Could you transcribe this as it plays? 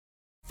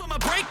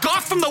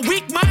from the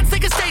weak minds, they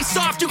can stay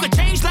soft. You can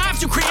change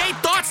lives, you create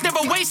thoughts, never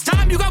waste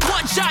time. You got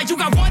one shot, you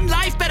got one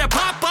life, better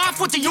pop off.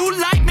 What do you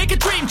like? Make a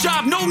dream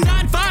job. No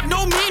 9-5,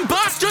 no mean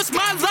boss, just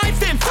my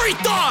life and free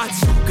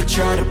thoughts. You could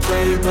try to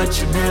play, but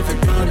you're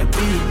never gonna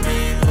beat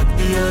me. Look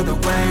the other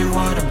way,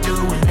 what I'm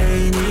doing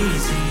ain't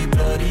easy.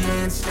 Bloody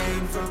and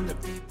stained from the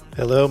people.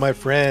 Hello, my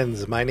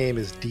friends. My name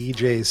is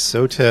DJ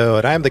Soto,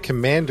 and I'm the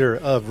commander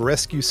of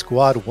Rescue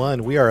Squad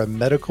 1. We are a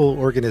medical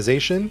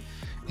organization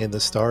in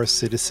the Star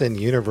Citizen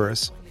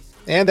universe.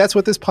 And that's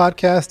what this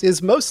podcast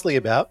is mostly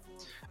about.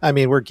 I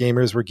mean, we're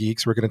gamers, we're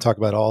geeks. We're going to talk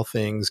about all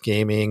things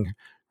gaming,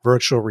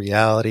 virtual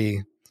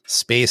reality,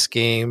 space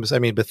games. I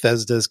mean,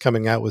 Bethesda's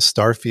coming out with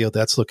Starfield.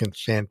 That's looking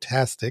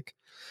fantastic.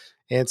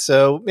 And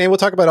so, we'll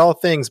talk about all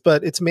things,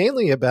 but it's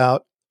mainly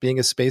about being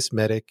a space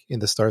medic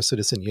in the Star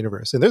Citizen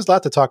universe. And there's a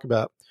lot to talk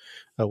about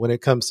when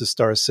it comes to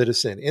Star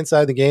Citizen.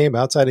 Inside the game,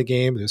 outside the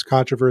game, there's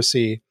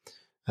controversy.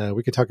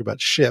 We can talk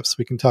about ships.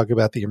 We can talk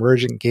about the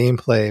emergent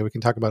gameplay. We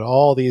can talk about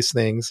all these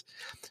things.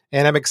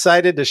 And I'm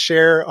excited to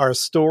share our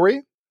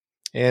story.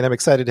 And I'm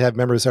excited to have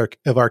members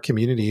of our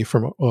community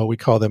from, we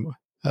call them,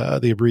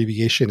 the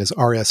abbreviation is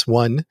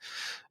RS1,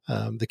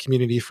 the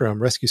community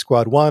from Rescue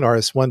Squad 1,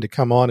 RS1, to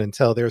come on and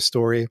tell their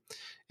story.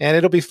 And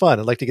it'll be fun.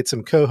 I'd like to get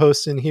some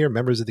co-hosts in here,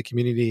 members of the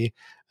community,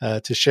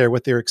 to share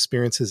what their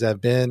experiences have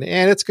been.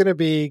 And it's going to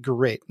be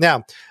great.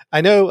 Now,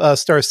 I know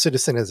Star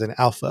Citizen is an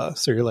alpha.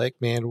 So you're like,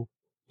 man,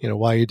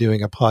 why are you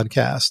doing a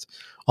podcast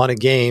on a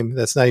game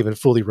that's not even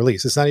fully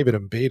released? It's not even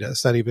in beta.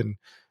 It's not even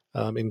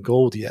in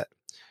gold yet.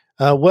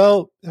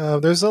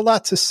 There's a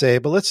lot to say,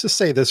 but let's just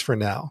say this for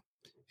now.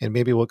 And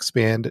maybe we'll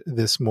expand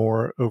this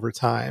more over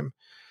time.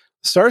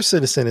 Star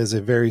Citizen is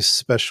a very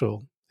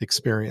special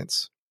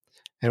experience.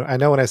 And I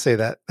know when I say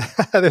that,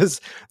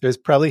 there's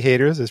probably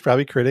haters, there's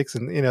probably critics,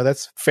 and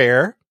that's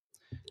fair.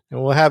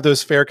 And we'll have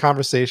those fair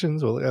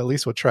conversations. Well, at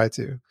least we'll try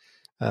to.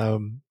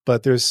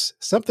 But there's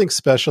something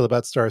special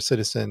about Star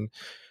Citizen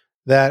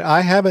that I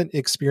haven't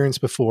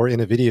experienced before in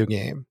a video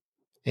game,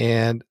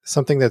 and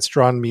something that's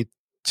drawn me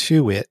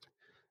to it.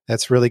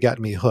 That's really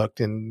gotten me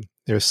hooked, and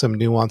there's some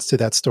nuance to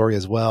that story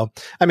as well.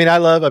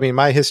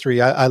 My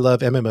history. I love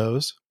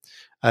MMOs.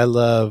 I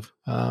love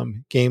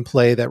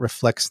gameplay that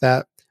reflects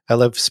that. I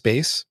love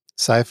space,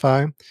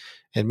 sci-fi,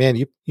 and man,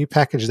 you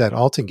package that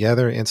all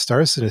together, and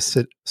Star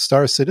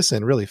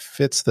Citizen really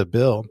fits the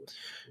bill.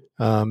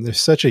 There's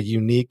such a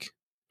unique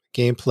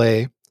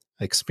gameplay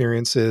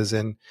experiences,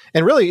 and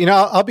really,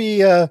 I'll be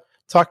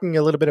talking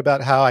a little bit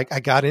about how I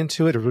got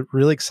into it,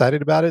 really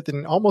excited about it,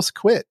 then almost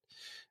quit.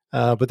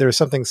 But there was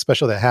something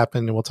special that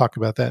happened, and we'll talk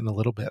about that in a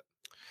little bit.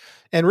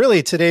 And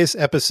really, today's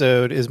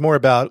episode is more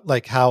about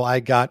like how I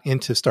got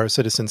into Star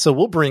Citizen. So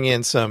we'll bring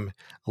in some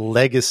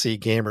legacy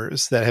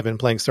gamers that have been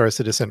playing Star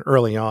Citizen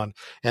early on,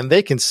 and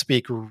they can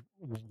speak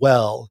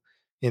well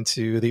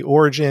into the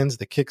origins,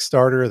 the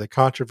Kickstarter, the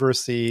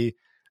controversy,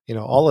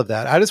 all of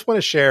that. I just want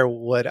to share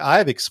what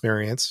I've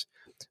experienced.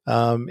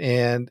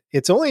 And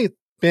it's only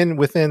been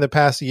within the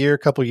past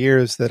couple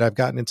years that I've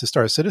gotten into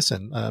Star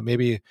Citizen,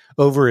 maybe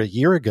over a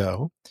year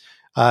ago.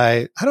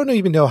 I don't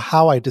even know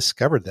how I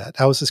discovered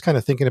that. I was just kind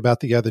of thinking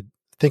about that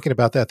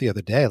the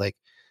other day. Like,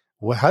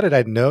 how did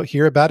I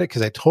hear about it?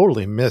 Because I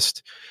totally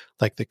missed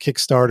like the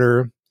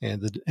Kickstarter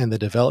and the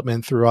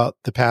development throughout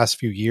the past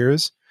few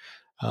years.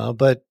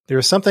 But there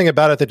was something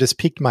about it that just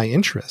piqued my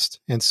interest,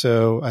 and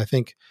so I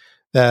think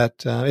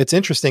that it's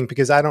interesting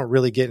because I don't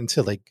really get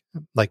into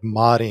like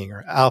modding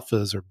or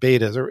alphas or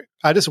betas, or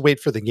I just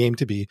wait for the game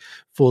to be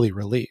fully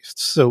released.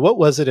 So what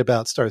was it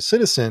about Star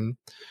Citizen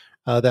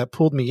that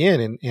pulled me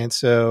in?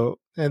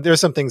 And there's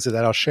some things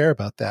that I'll share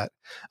about that.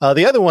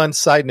 The other one,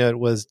 side note,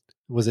 was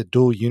it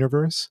Dual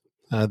Universe?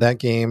 That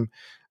game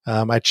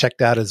I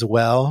checked out as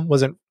well.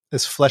 Wasn't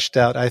as fleshed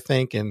out, I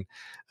think. And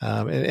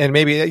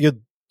maybe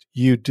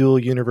you Dual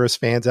Universe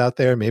fans out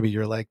there, maybe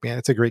you're like, man,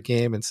 it's a great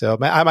game. And so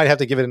I might have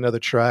to give it another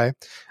try.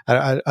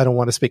 I don't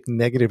want to speak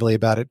negatively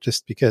about it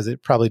just because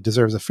it probably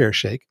deserves a fair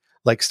shake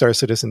like Star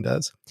Citizen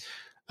does.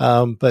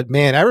 But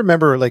man, I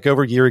remember like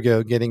over a year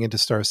ago getting into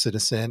Star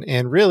Citizen,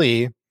 and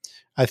really,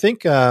 I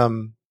think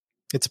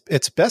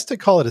it's best to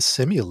call it a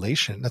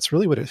simulation. That's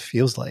really what it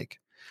feels like.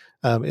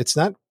 It's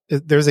not.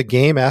 There's a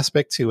game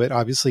aspect to it.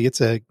 Obviously,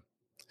 it's a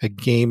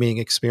gaming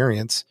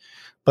experience,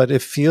 but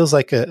it feels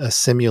like a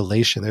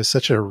simulation. There's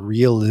such a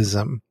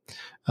realism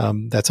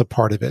that's a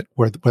part of it,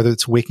 whether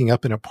it's waking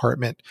up in an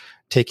apartment,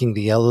 taking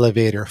the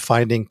elevator,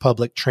 finding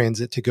public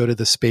transit to go to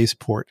the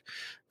spaceport,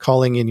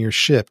 calling in your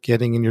ship,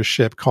 getting in your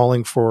ship,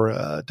 calling for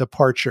a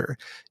departure.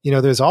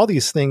 There's all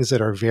these things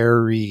that are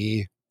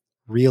very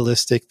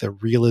realistic. The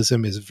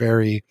realism is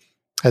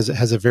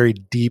has a very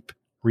deep,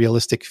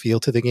 realistic feel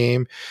to the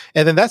game.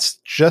 And then that's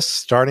just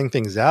starting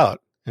things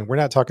out. And we're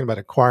not talking about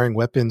acquiring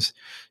weapons,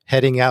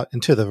 heading out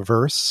into the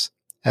verse,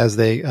 as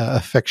they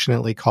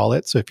affectionately call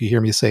it. So if you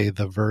hear me say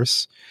the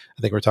verse,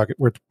 I think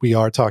we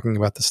are talking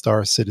about the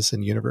Star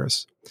Citizen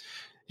universe.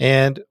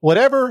 And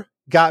whatever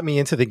got me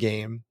into the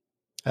game,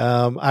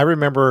 I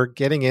remember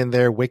getting in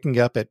there, waking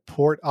up at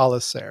Port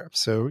Olisar.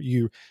 So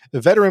the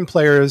veteran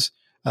players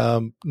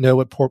know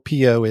what Port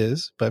PO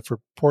is, but for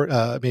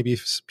maybe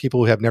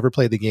people who have never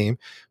played the game,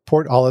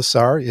 Port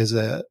Olisar is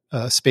a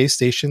space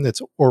station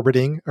that's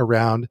orbiting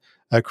around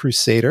a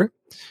Crusader,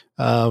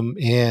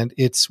 and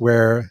it's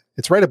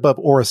right above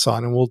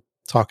Orison, and we'll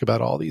talk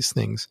about all these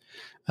things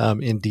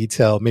in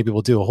detail. Maybe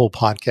we'll do a whole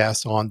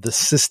podcast on the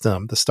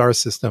system, the star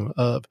system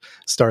of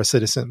Star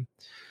Citizen.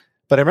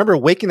 But I remember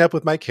waking up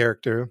with my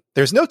character.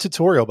 There's no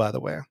tutorial, by the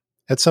way.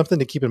 That's something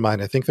to keep in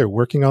mind. I think they're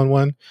working on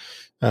one.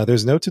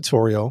 There's no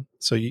tutorial.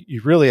 So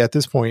you really, at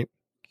this point,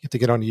 you have to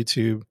get on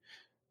YouTube.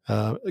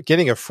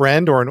 Getting a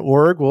friend or an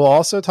org, we'll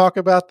also talk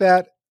about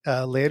that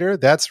later.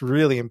 That's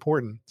really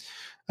important.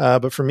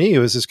 But for me, it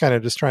was just kind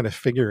of just trying to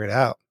figure it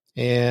out.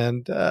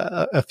 And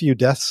a few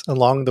deaths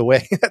along the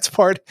way. That's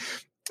part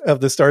of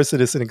the Star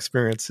Citizen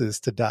experience, is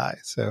to die.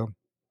 So,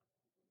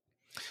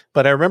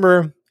 but I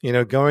remember,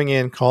 going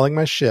in, calling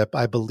my ship.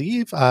 I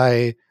believe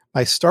my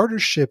starter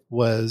ship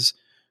was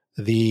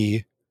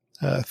the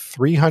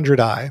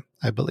 300i,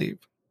 I believe.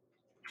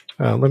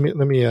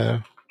 Yeah.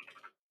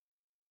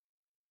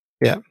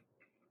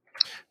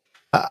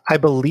 I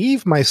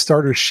believe my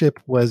starter ship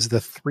was the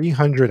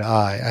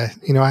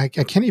 300i. I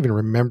can't even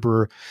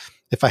remember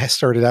if I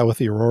started out with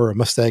the Aurora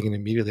Mustang and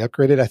immediately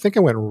upgraded. I think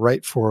I went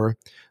right for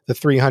the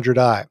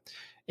 300i.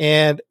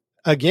 And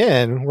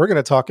again, we're going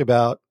to talk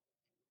about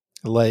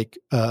like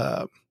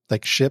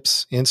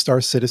ships in Star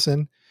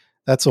Citizen.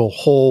 That's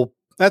multiple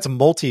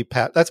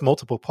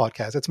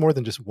podcasts. That's more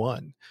than just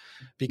one.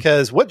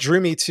 Because what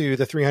drew me to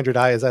the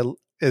 300i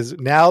is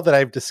now that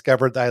I've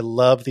discovered that I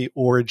love the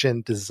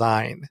origin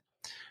design.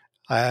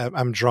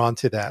 I'm drawn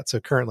to that. So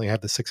currently I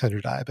have the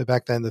 600i, but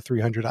back then the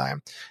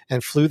 300i,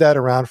 and flew that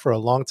around for a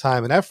long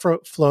time. And I've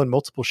flown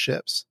multiple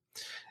ships,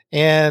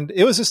 and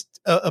it was just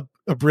a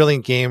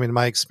brilliant game in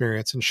my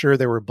experience. And sure,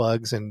 there were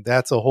bugs, and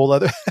that's a whole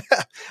other,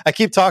 I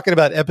keep talking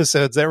about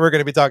episodes that we're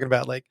going to be talking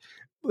about, like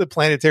the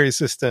planetary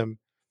system.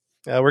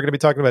 We're going to be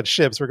talking about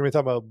ships. We're going to be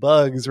talking about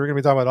bugs. We're going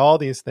to be talking about all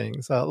these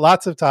things,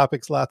 lots of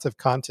topics, lots of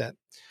content.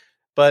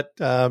 But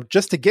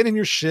just to get in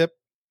your ship,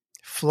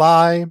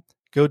 fly,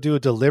 go do a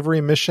delivery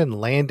mission,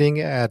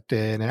 landing at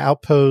an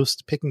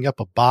outpost, picking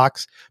up a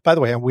box. By the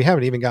way, we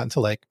haven't even gotten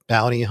to like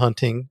bounty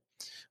hunting.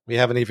 We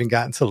haven't even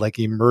gotten to like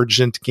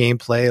emergent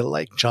gameplay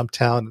like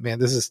Jumptown. Man,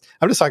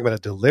 I'm just talking about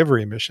a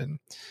delivery mission.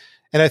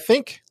 And I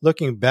think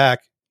looking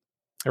back,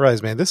 I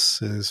realized, man,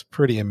 this is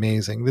pretty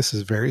amazing. This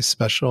is very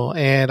special.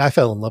 And I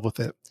fell in love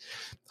with it.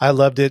 I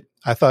loved it.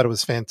 I thought it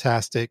was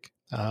fantastic.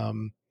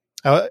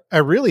 I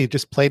really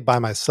just played by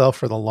myself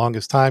for the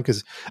longest time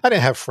because I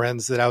didn't have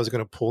friends that I was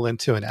going to pull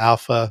into an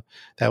alpha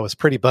that was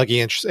pretty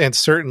buggy. And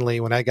certainly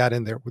when I got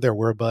in there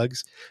were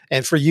bugs.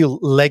 And for you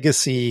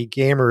legacy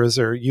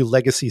gamers or you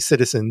legacy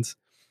citizens,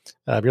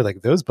 you're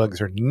like, those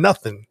bugs are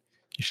nothing.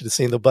 You should have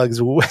seen the bugs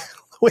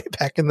way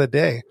back in the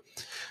day.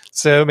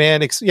 So,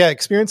 man,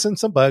 experiencing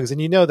some bugs.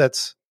 And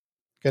that's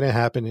going to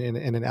happen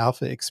in an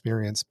alpha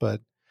experience.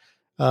 But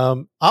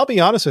I'll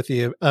be honest with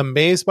you,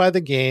 amazed by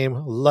the game,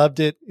 loved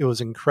it. It was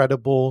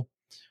incredible.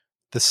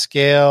 The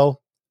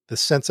scale, the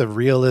sense of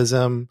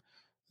realism,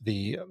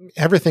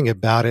 everything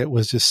about it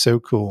was just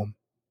so cool.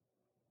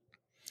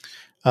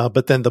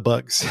 But then the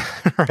bugs,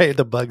 right?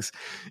 The bugs,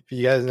 if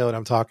you guys know what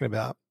I'm talking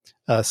about.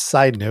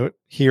 Side note,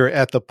 here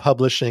at the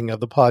publishing of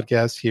the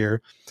podcast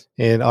here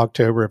in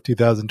October of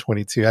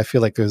 2022, I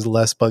feel like there's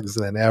less bugs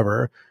than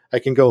ever. I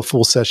can go a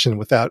full session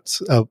without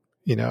a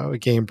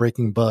game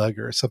breaking bug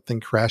or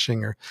something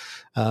crashing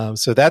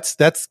so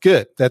that's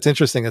good. That's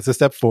interesting. That's a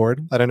step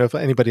forward. I don't know if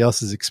anybody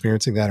else is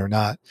experiencing that or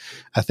not.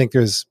 I think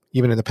there's,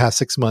 even in the past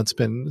 6 months,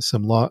 been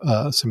some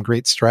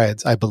great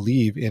strides, I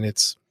believe, in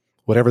its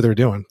whatever they're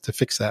doing to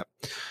fix that.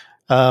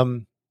 I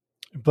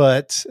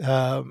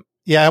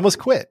almost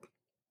quit.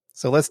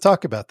 So let's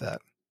talk about that.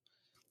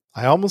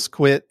 I almost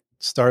quit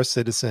Star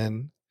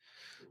Citizen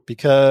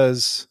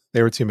because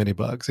there were too many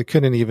bugs. I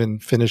couldn't even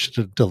finish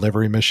the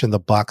delivery mission. The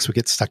box would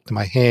get stuck to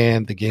my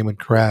hand. The game would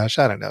crash.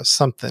 I don't know.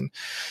 Something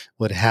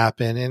would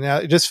happen. And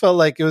it just felt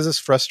like it was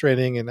just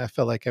frustrating. And I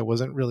felt like I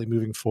wasn't really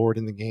moving forward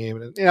in the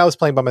game. And I was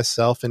playing by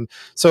myself. And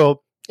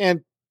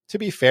to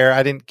be fair,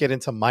 I didn't get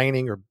into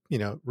mining or,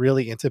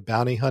 really into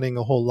bounty hunting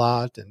a whole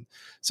lot. And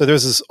so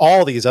there's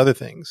all these other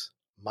things: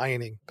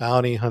 mining,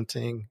 bounty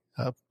hunting,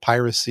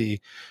 piracy,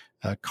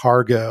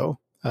 cargo,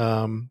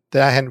 that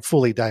I hadn't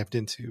fully dived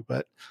into.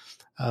 But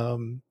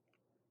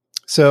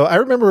so I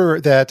remember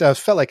that I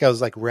felt like I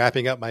was like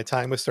wrapping up my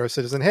time with Star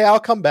Citizen. Hey, I'll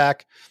come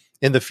back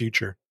in the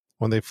future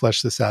when they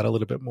flesh this out a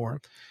little bit more.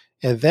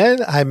 And then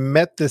I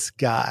met this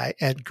guy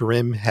at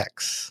Grim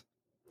Hex.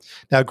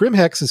 Now, Grim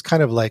Hex is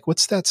kind of like,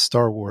 what's that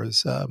Star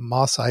Wars?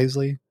 Mos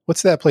Eisley?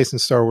 What's that place in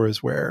Star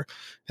Wars where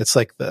it's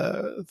like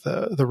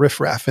the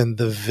riffraff and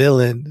the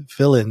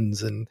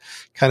villains and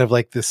kind of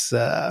like this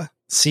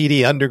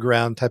seedy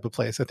underground type of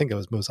place? I think it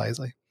was Mos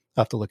Eisley.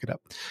 I'll have to look it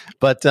up.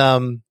 But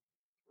I'll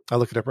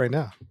look it up right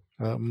now.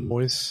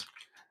 Mos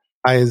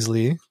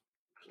Eisley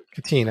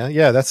Cantina.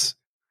 Yeah,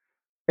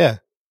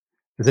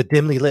 is a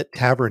dimly lit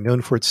tavern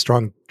known for its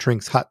strong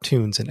drinks, hot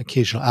tunes, and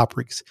occasional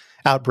outbreaks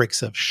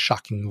of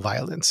shocking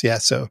violence. Yeah,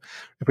 so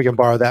if we can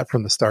borrow that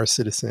from the Star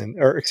Citizen,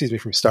 or excuse me,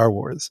 from Star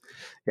Wars,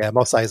 yeah,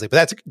 most likely. But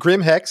that's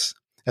Grim Hex.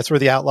 That's where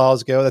the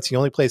outlaws go. That's the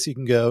only place you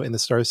can go in the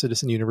Star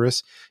Citizen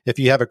universe if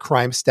you have a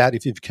crime stat,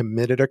 if you've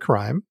committed a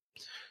crime.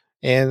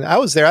 And I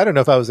was there. I don't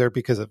know if I was there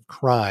because of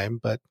crime,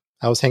 but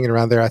I was hanging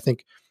around there. I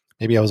think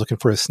maybe I was looking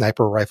for a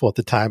sniper rifle at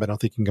the time. I don't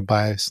think you can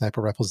buy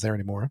sniper rifles there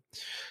anymore.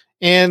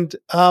 And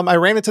I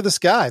ran into this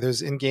guy.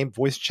 There's in-game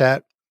voice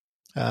chat.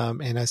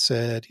 And I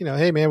said,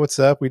 hey, man, what's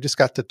up? We just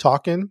got to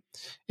talking.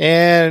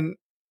 And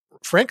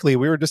frankly,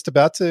 we were just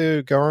about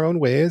to go our own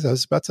ways. I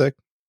was about to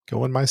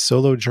go on my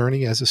solo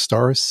journey as a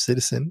Star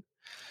Citizen.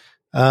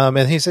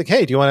 And he's like,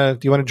 hey, do you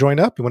want to join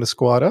up? You want to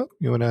squad up?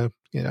 You want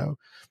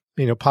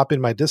to, pop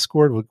in my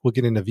Discord? We'll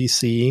get into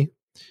VC.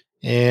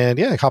 And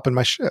yeah, hop in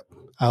my ship.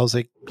 I was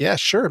like, yeah,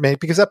 sure, man.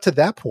 Because up to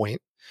that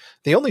point,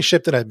 the only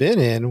ship that I've been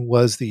in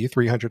was the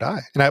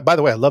 300i. And by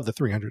the way, I love the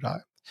 300i.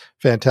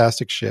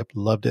 Fantastic ship.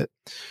 Loved it.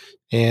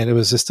 And it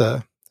was just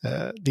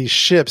these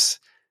ships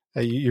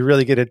you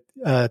really get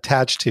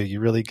attached to.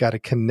 You really got to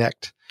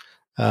connect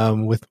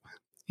with,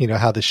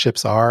 how the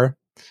ships are.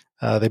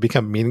 They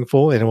become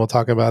meaningful, and we'll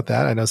talk about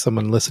that. I know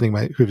someone listening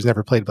who's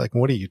never played, like,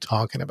 what are you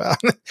talking about?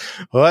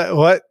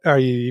 What are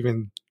you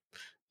even,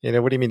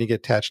 what do you mean you get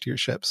attached to your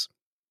ships?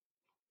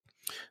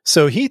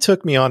 So he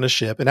took me on a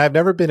ship, and I've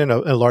never been in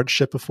a large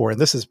ship before. And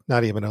this is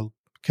not even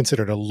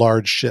considered a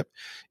large ship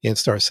in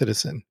Star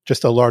Citizen,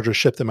 just a larger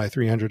ship than my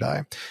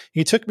 300i.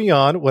 He took me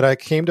on what I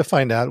came to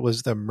find out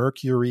was the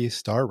Mercury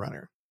Star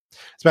Runner.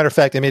 As a matter of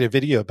fact, I made a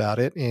video about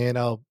it, and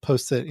I'll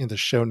post it in the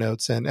show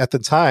notes. And at the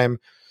time,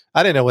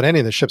 I didn't know what any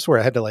of the ships were.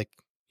 I had to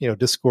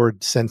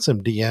Discord send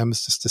some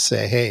DMs just to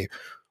say, hey,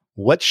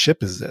 what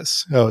ship is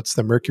this? Oh, it's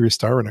the Mercury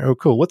Star Runner. Oh,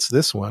 cool. What's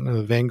this one?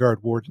 The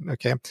Vanguard Warden.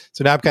 Okay.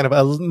 So now I'm kind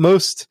of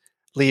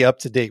mostly up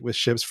to date with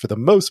ships for the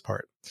most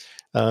part.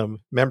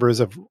 Members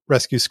of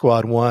Rescue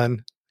Squad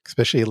 1,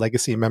 especially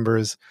legacy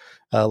members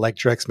like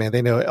Drex, man,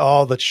 they know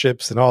all the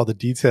ships and all the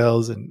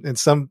details. And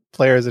some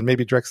players, and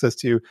maybe Drex does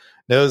too,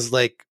 knows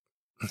like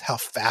how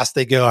fast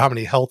they go, how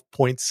many health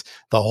points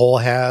the hull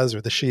has, or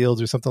the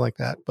shields, or something like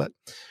that. But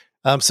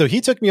so he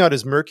took me on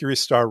his Mercury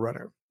Star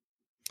Runner.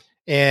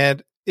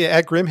 And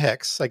at Grim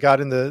Hex, I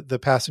got in the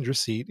passenger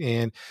seat,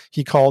 and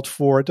he called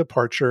for a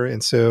departure.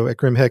 And so at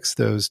Grim Hex,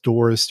 those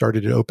doors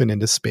started to open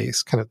into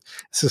space.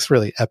 It's just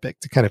really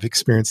epic to kind of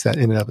experience that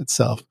in and of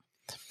itself.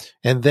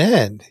 And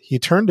then he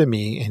turned to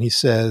me and he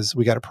says,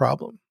 we got a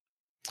problem.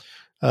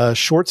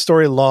 Short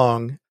story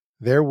long,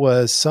 there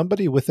was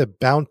somebody with a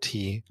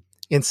bounty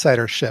inside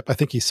our ship. I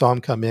think he saw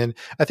him come in.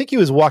 I think he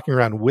was walking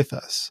around with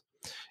us.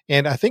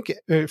 And I think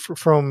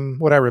from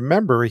what I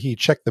remember, he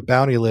checked the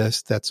bounty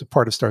list that's a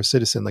part of Star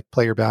Citizen, like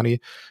player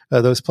bounty,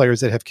 those players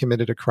that have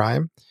committed a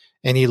crime.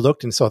 And he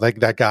looked and saw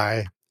that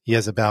guy, he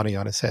has a bounty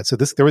on his head. So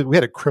we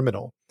had a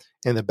criminal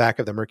in the back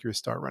of the Mercury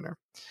Star Runner.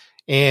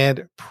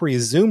 And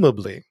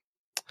presumably,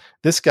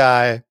 this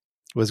guy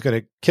was going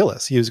to kill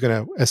us. He was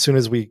going to, as soon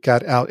as we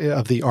got out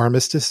of the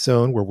armistice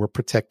zone where we're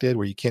protected,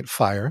 where you can't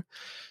fire,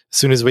 as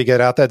soon as we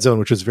get out that zone,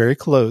 which was very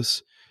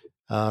close,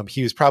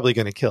 he was probably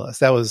going to kill us.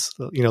 That was,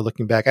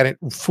 looking back, I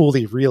didn't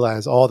fully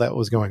realize all that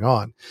was going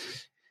on.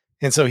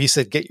 And so he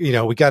said,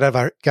 we got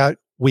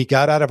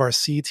out of our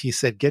seats. He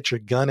said, get your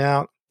gun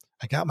out.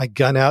 I got my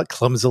gun out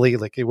clumsily.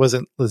 Like it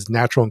wasn't as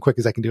natural and quick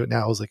as I can do it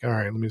now. I was like, all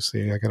right, let me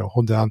see. I got to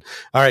hold down.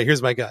 All right,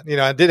 here's my gun.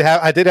 I did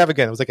have a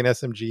gun. It was like an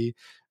SMG,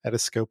 had a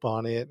scope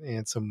on it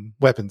and some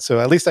weapons. So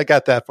at least I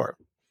got that far.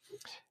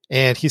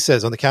 And he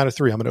says, on the count of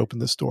 3, I'm going to open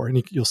this door.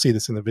 And you'll see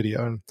this in the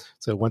video. And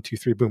so 1, 2,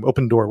 3, boom,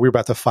 open door. We were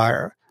about to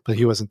fire, but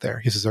he wasn't there.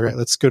 He says, all right,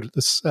 let's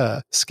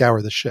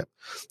scour the ship.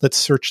 Let's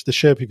search the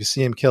ship. If you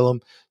see him, kill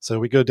him. So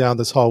we go down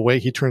this hallway.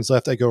 He turns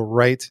left. I go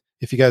right.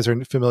 If you guys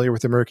are familiar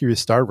with the Mercury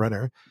Star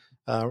Runner,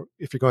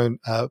 if you're going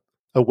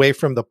away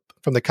from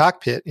the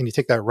cockpit and you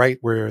take that right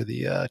where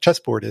the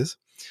chessboard is,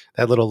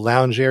 that little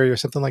lounge area or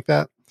something like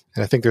that.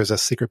 And I think there's a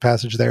secret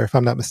passage there, if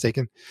I'm not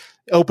mistaken.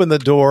 Open the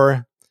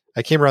door.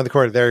 I came around the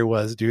corner. There he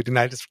was, dude. And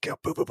I just go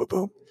boom, boom, boom,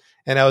 boom.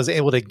 And I was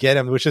able to get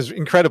him, which is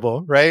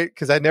incredible, right?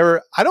 Because I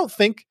don't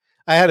think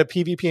I had a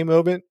PvP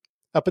moment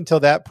up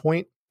until that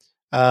point,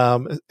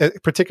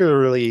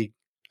 particularly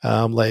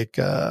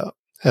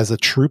as a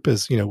troop,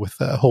 with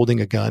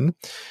holding a gun,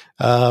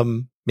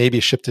 maybe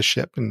ship to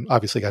ship, and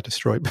obviously got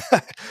destroyed.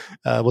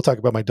 We'll talk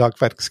about my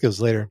dogfighting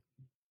skills later.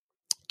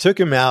 Took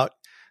him out.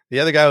 The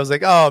other guy was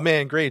like, oh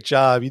man, great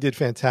job. You did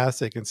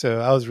fantastic. And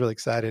so I was really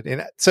excited.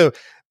 And so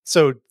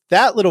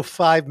that little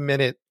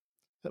 5-minute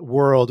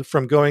world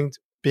from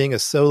being a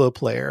solo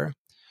player,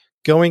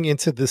 going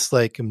into this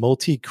like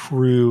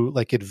multi-crew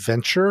like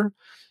adventure,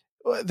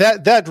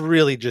 that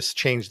really just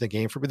changed the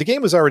game for me. The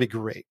game was already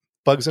great,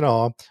 bugs and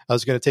all. I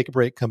was going to take a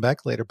break, come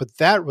back later, but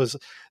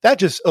that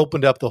just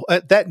opened up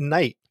that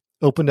night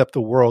opened up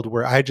the world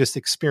where I just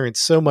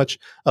experienced so much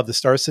of the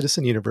Star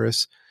Citizen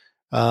universe.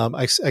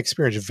 I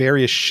experienced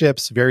various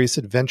ships, various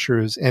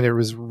adventures, and it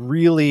was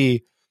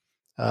really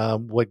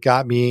what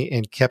got me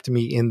and kept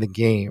me in the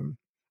game.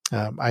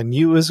 I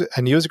knew it was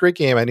a great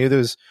game. I knew there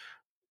was,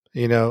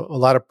 a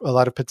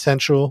lot of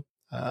potential,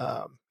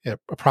 a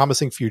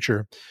promising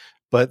future.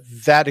 But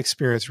that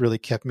experience really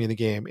kept me in the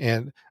game,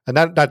 and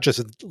not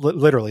just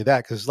literally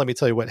that, because let me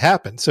tell you what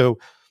happened. So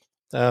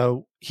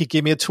he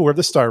gave me a tour of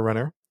the Star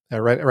Runner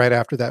right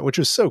after that, which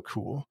was so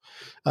cool.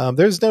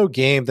 There's no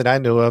game that I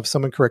know of,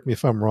 someone correct me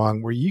if I'm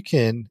wrong, where you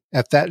can,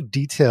 at that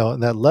detail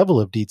and that level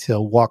of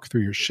detail, walk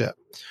through your ship.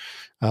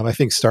 I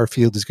think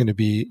Starfield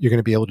you're going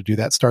to be able to do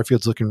that.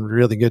 Starfield's looking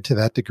really good to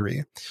that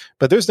degree,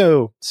 but there's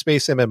no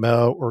space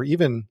MMO or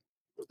even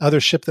other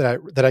ship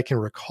that I can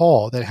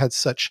recall that had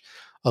such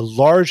a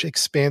large,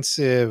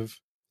 expansive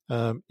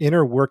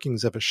inner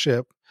workings of a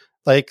ship,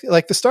 like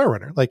the Star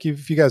Runner. Like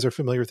if you guys are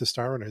familiar with the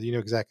Star Runner, you know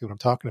exactly what I'm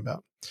talking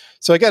about.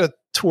 So I got to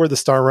tour the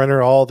Star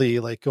Runner, all the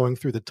like going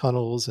through the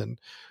tunnels and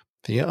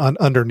the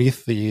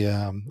underneath the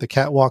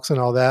catwalks and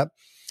all that.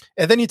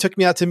 And then he took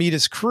me out to meet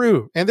his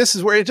crew, and this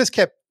is where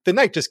the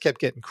night just kept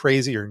getting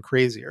crazier and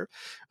crazier.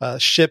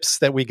 Ships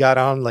that we got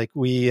on, like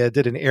we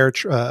did an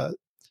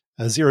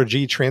a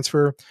zero-G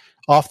transfer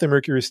off the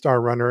Mercury Star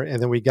Runner,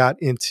 and then we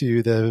got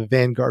into the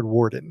Vanguard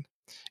Warden.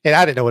 And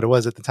I didn't know what it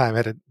was at the time. I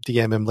had to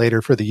DM him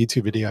later for the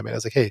YouTube video I made. I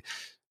was like, hey,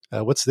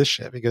 what's this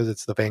ship? He goes,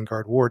 it's the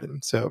Vanguard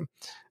Warden. So,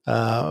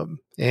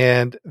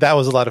 and that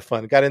was a lot of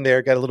fun. Got in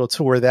there, got a little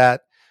tour of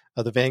that.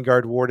 The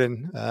Vanguard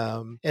Warden.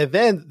 And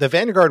then the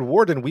Vanguard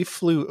Warden, we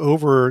flew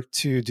over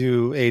to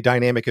do a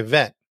dynamic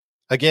event.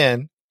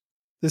 Again,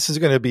 this is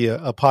going to be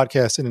a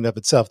podcast in and of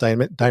itself,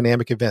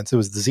 dynamic events. It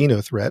was the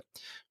Xenothreat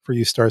for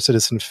you Star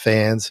Citizen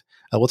fans.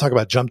 We'll talk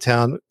about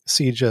Jumptown,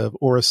 Siege of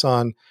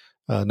Orison,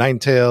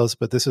 Ninetales,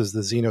 but this is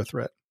the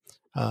Xenothreat.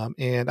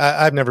 And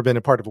I've never been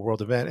a part of a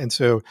world event. And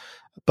so,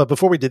 but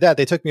before we did that,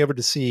 they took me over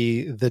to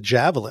see the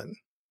Javelin.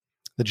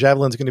 The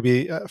Javelin's going to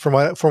be,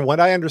 from what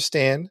I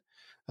understand,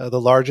 the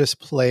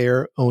largest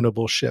player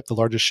ownable ship, the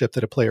largest ship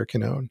that a player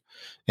can own.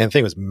 And the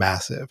thing was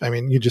massive. I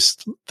mean,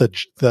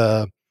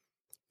 the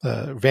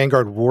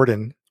Vanguard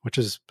Warden, which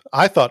is,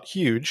 I thought,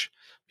 huge,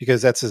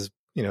 because that's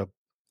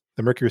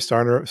the Mercury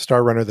Star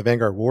Runner, the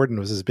Vanguard Warden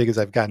was as big as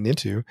I've gotten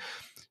into.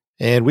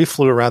 And we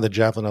flew around the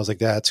Javelin. I was like,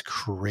 that's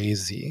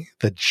crazy.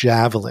 The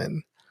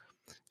Javelin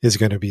is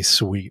going to be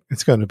sweet.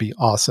 It's going to be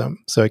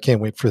awesome. So I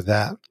can't wait for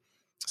that.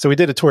 So we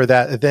did a tour of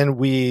that. And then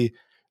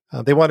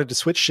they wanted to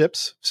switch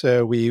ships.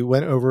 So we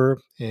went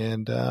over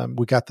and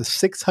we got the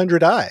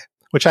 600i,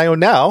 which I own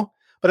now.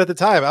 But at the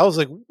time, I was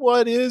like,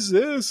 what is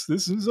this?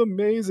 This is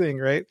amazing,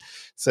 right?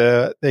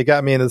 So they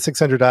got me into the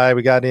 600i.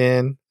 We got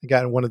in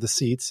one of the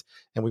seats,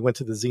 and we went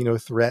to the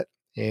Xenothreat,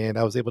 and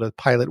I was able to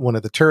pilot one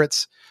of the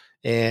turrets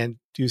and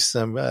do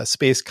some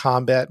space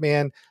combat.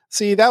 Man,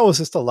 see, that was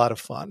just a lot of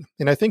fun.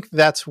 And I think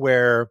that's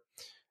where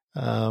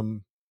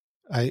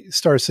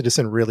Star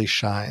Citizen really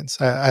shines.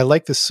 I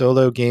like the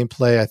solo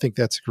gameplay. I think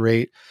that's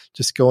great.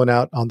 Just going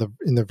out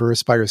in the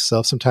verse by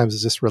yourself sometimes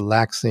is just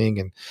relaxing,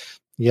 and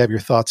you have your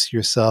thoughts to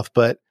yourself.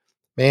 But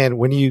man,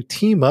 when you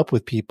team up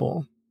with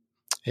people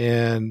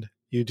and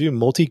you do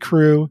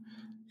multi-crew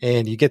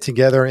and you get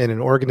together in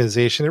an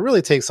organization, it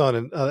really takes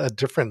on a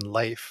different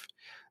life.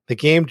 The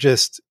game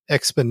just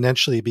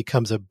exponentially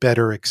becomes a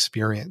better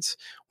experience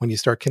when you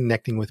start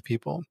connecting with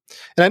people.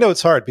 And I know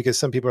it's hard because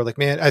some people are like,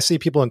 man, I see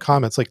people in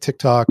comments like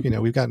TikTok,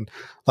 we've gotten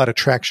a lot of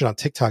traction on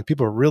TikTok.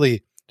 People are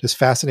really just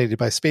fascinated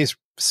by space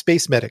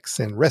medics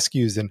and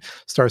rescues and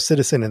Star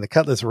Citizen and the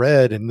Cutlass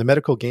Red and the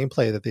medical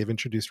gameplay that they've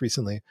introduced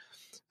recently.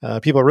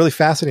 People are really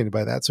fascinated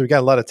by that. So we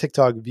got a lot of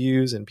TikTok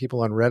views and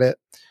people on Reddit.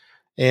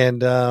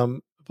 And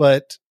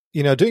but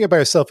doing it by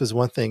yourself is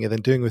one thing, and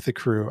then doing it with the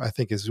crew, I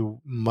think, is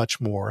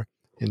much more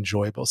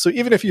enjoyable. So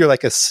even if you're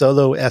like a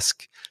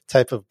solo-esque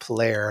type of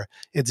player,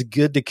 it's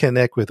good to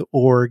connect with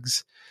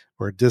orgs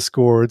or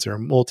discords or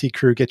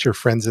multi-crew, get your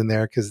friends in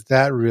there, because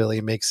that really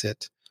makes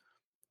it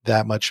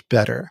that much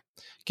better.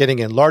 Getting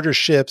in larger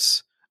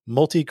ships,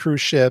 multi-crew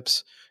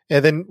ships,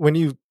 and then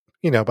when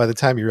by the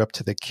time you're up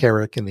to the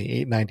Carrack and the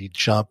 890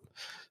 jump,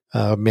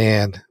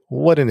 man,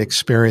 what an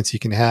experience you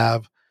can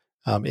have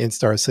in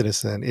Star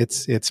Citizen.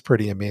 It's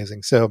pretty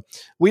amazing. So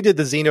we did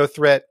the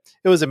Xenothreat.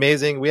 It was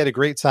amazing. We had a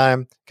great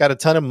time, got a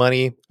ton of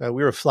money.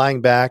 We were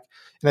flying back,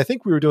 and I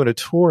think we were doing a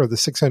tour of the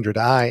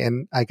 600i,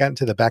 and I got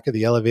into the back of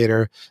the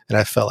elevator and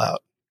I fell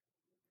out.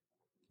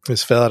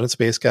 Just fell out in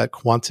space, got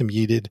quantum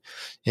yeeted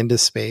into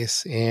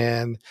space,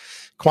 and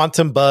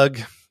quantum bug.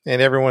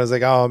 And everyone was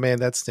like, oh man,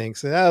 that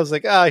stinks. And I was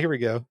like, here we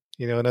go.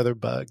 Another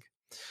bug.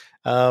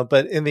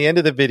 But in the end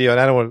of the video,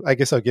 and I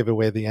guess I'll give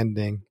away the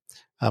ending.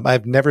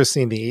 I've never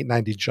seen the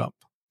 890 jump.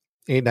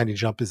 890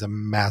 jump is a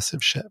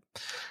massive ship.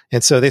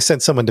 And so they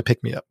sent someone to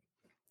pick me up,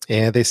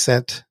 and they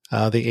sent the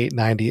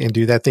 890, and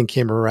dude, that thing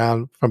came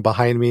around from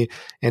behind me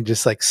and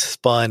just like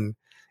spun,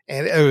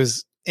 and it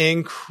was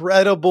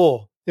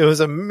incredible. It was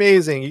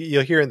amazing.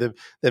 You'll hear in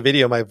the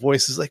video, my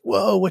voice is like,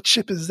 whoa, what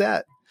ship is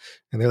that?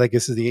 And they're like,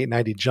 this is the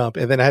 890 jump.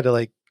 And then I had to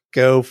like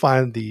go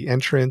find the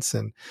entrance,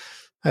 and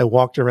I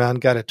walked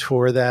around, got a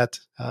tour of that.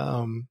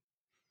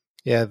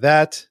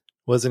 That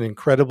was an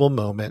incredible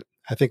moment.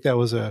 I think that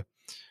was a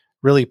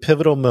really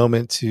pivotal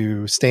moment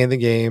to stay in the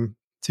game,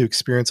 to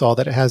experience all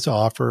that it has to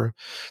offer,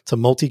 to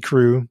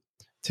multi-crew,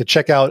 to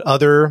check out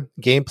other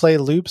gameplay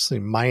loops,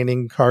 like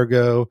mining,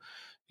 cargo,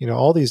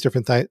 all these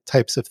different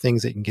types of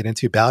things that you can get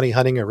into. Bounty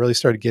hunting, I really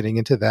started getting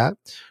into that.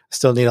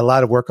 Still need a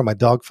lot of work on my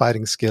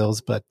dogfighting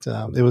skills, but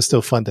it was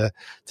still fun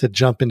to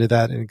jump into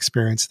that and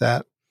experience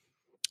that.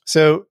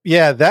 So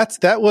yeah,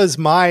 that was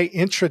my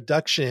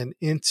introduction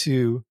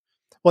into,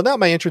 well, not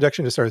my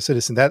introduction to Star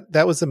Citizen.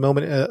 That was the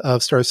moment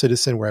of Star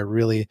Citizen where I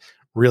really,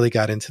 really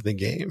got into the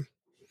game.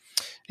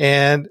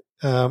 And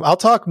I'll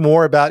talk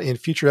more about in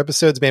future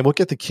episodes, man. We'll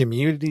get the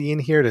community in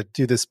here to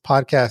do this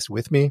podcast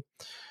with me.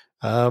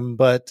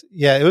 But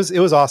yeah, it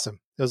was awesome.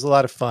 It was a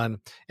lot of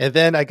fun. And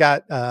then I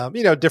got,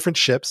 different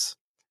ships,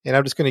 and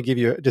I'm just going to give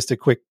you just a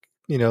quick,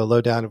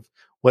 lowdown of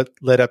what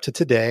led up to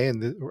today.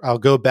 And I'll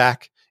go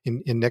back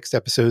in next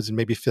episodes and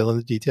maybe fill in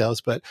the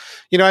details. But,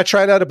 I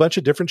tried out a bunch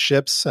of different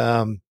ships.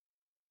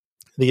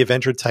 The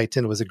Avenger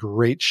Titan was a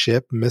great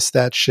ship. Missed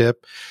that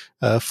ship.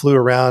 Flew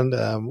around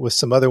with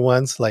some other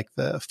ones like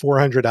the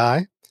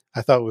 400i.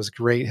 I thought it was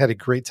great. Had a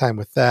great time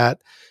with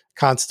that.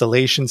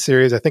 Constellation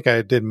series. I think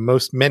I did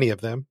many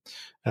of them,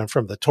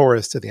 from the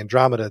Taurus to the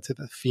Andromeda to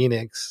the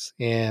Phoenix.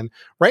 And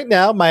right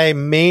now, my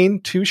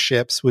main two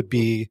ships would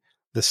be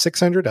the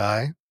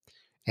 600i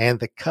and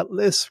the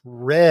Cutlass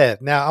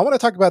Red. Now, I want to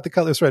talk about the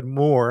Cutlass Red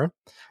more,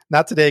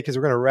 not today because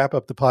we're going to wrap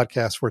up the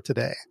podcast for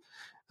today.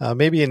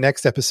 Maybe in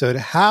next episode,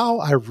 how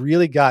I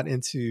really got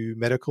into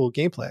medical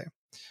gameplay,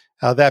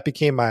 how that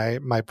became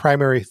my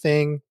primary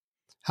thing,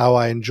 how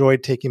I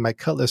enjoyed taking my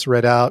Cutlass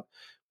Red out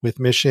with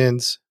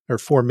missions or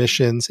 4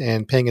 missions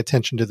and paying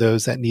attention to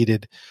those that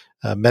needed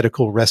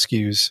medical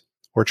rescues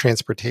or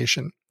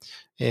transportation.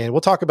 And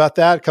we'll talk about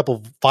that. A couple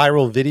of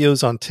viral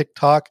videos on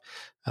TikTok,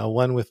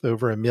 one with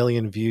over 1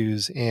 million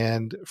views.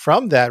 And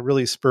from that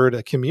really spurred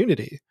a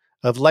community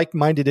of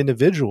like-minded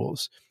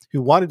individuals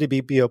who wanted to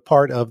be a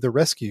part of the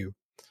rescue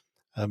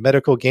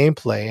medical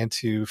gameplay and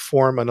to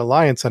form an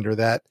alliance under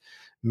that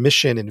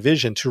mission and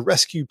vision to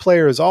rescue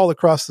players all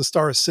across the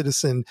Star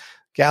Citizen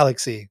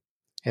galaxy.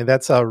 And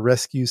that's how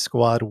Rescue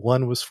Squad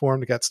 1 was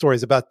formed. I got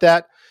stories about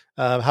that,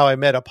 how I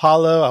met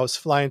Apollo. I was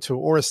flying to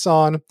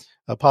Orison.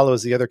 Apollo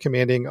is the other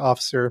commanding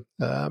officer,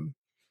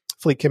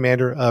 fleet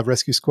commander of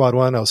Rescue Squad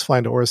 1. I was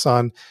flying to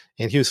Orison,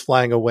 and he was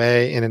flying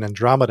away in an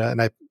Andromeda.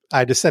 And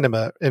I just sent him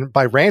and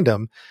by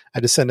random, I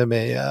just sent him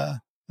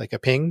a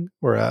ping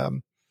or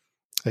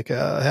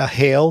a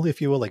hail, if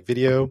you will, like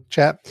video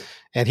chat.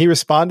 And he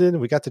responded,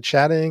 and we got to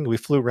chatting. We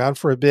flew around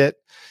for a bit.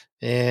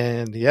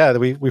 And yeah,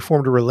 we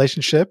formed a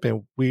relationship,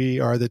 and we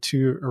are the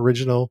 2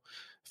 original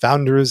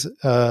founders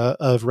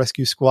of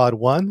Rescue Squad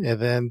 1. And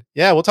then,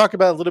 yeah, we'll talk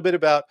about a little bit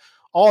about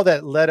all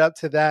that led up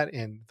to that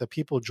and the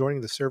people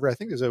joining the server. I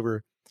think there's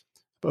over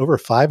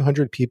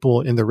 500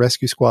 people in the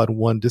Rescue Squad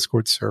 1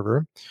 Discord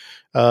server.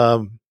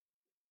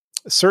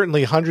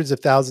 Certainly hundreds of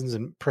thousands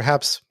and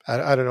perhaps,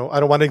 I don't know, I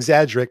don't want to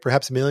exaggerate,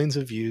 perhaps millions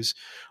of views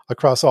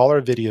across all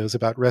our videos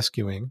about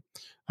rescuing.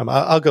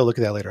 I'll go look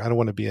at that later. I don't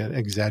want to be an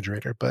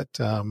exaggerator, but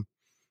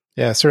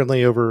yeah,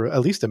 certainly over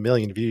at least 1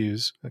 million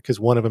views, because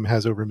one of them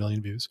has over 1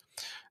 million views.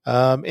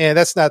 And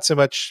that's not so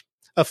much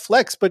a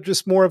flex, but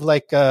just more of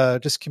like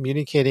just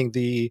communicating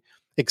the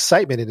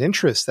excitement and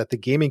interest that the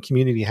gaming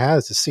community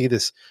has to see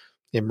this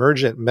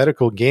emergent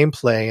medical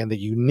gameplay and the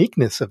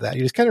uniqueness of that.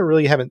 You just kind of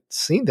really haven't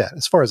seen that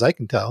as far as I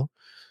can tell.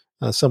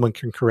 Someone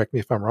can correct me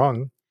if I'm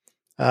wrong.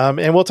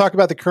 And we'll talk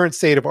about the current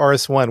state of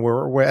RS1.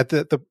 We're at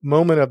the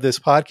moment of this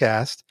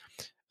podcast,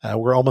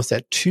 we're almost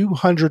at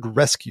 200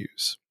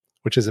 rescues,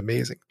 which is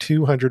amazing.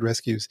 200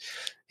 rescues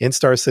in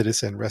Star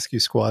Citizen Rescue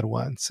Squad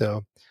 1.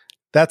 So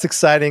that's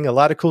exciting. A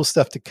lot of cool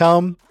stuff to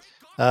come.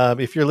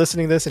 If you're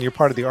listening to this and you're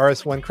part of the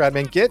RS1 crowd,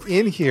 man, get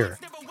in here.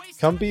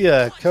 Come be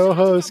a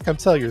co-host. Come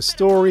tell your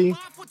story.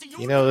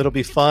 It'll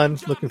be fun.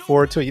 Looking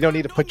forward to it. You don't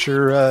need to put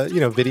your,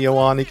 video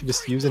on. You can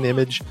just use an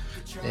image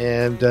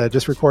and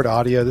just record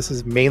audio. This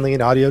is mainly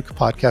an audio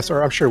podcast,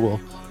 or I'm sure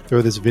we'll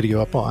throw this video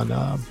up on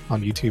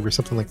YouTube or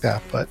something like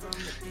that. But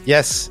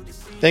yes,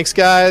 thanks,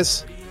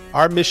 guys.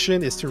 Our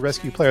mission is to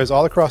rescue players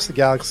all across the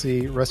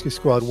galaxy. Rescue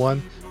Squad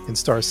 1 in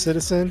Star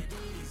Citizen.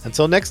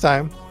 Until next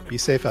time, be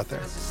safe out there.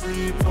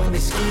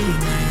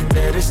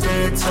 Better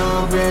stand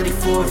tall, ready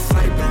for a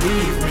fight,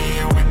 believe me.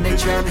 And when they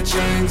try to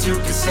change, you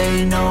can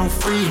say no,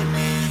 free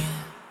me.